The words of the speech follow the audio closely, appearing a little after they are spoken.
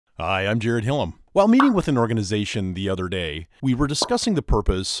Hi, I'm Jared Hillam. While meeting with an organization the other day, we were discussing the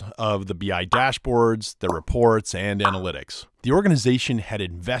purpose of the BI dashboards, their reports, and analytics. The organization had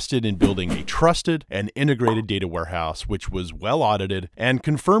invested in building a trusted and integrated data warehouse which was well audited and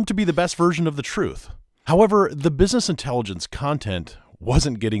confirmed to be the best version of the truth. However, the business intelligence content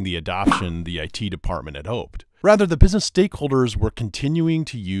wasn't getting the adoption the IT department had hoped. Rather, the business stakeholders were continuing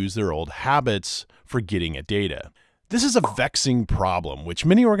to use their old habits for getting at data. This is a vexing problem which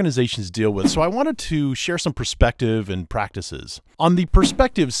many organizations deal with, so I wanted to share some perspective and practices. On the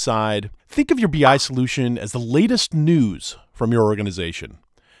perspective side, think of your BI solution as the latest news from your organization.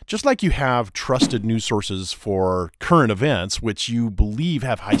 Just like you have trusted news sources for current events, which you believe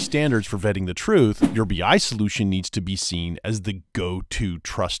have high standards for vetting the truth, your BI solution needs to be seen as the go-to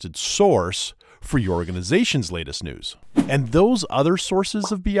trusted source for your organization's latest news. And those other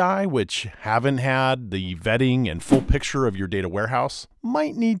sources of BI, which haven't had the vetting and full picture of your data warehouse,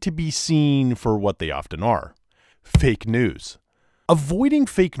 might need to be seen for what they often are: fake news. Avoiding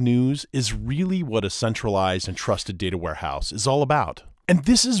fake news is really what a centralized and trusted data warehouse is all about. And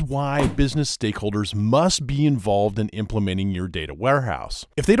this is why business stakeholders must be involved in implementing your data warehouse.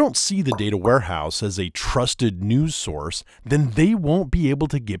 If they don't see the data warehouse as a trusted news source, then they won't be able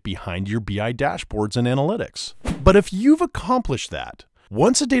to get behind your BI dashboards and analytics. But if you've accomplished that,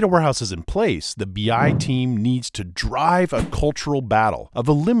 once a data warehouse is in place, the BI team needs to drive a cultural battle of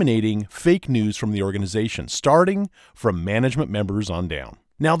eliminating fake news from the organization, starting from management members on down.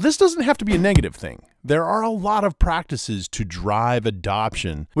 Now, this doesn't have to be a negative thing. There are a lot of practices to drive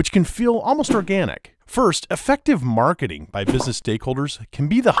adoption, which can feel almost organic. First, effective marketing by business stakeholders can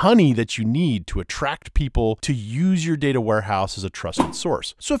be the honey that you need to attract people to use your data warehouse as a trusted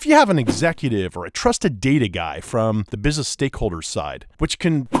source. So if you have an executive or a trusted data guy from the business stakeholders side, which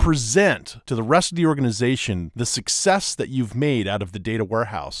can present to the rest of the organization the success that you've made out of the data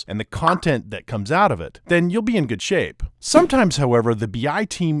warehouse and the content that comes out of it, then you'll be in good shape. Sometimes, however, the BI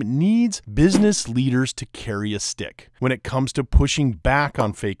team needs business leaders to carry a stick when it comes to pushing back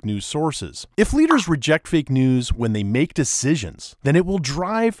on fake news sources. If leaders reject fake news when they make decisions, then it will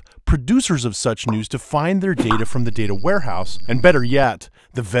drive producers of such news to find their data from the data warehouse, and better yet,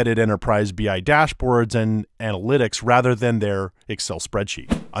 the vetted enterprise BI dashboards and analytics rather than their Excel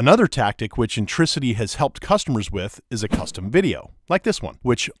spreadsheet. Another tactic which Intricity has helped customers with is a custom video, like this one,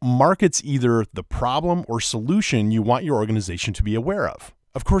 which markets either the problem or solution you want your organization to be aware of.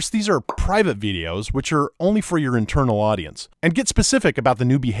 Of course, these are private videos, which are only for your internal audience, and get specific about the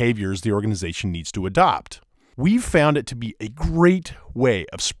new behaviors the organization needs to adopt. We've found it to be a great way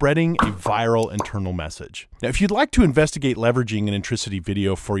of spreading a viral internal message. Now, if you'd like to investigate leveraging an Intricity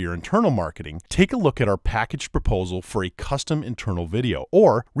video for your internal marketing, take a look at our packaged proposal for a custom internal video,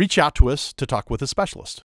 or reach out to us to talk with a specialist.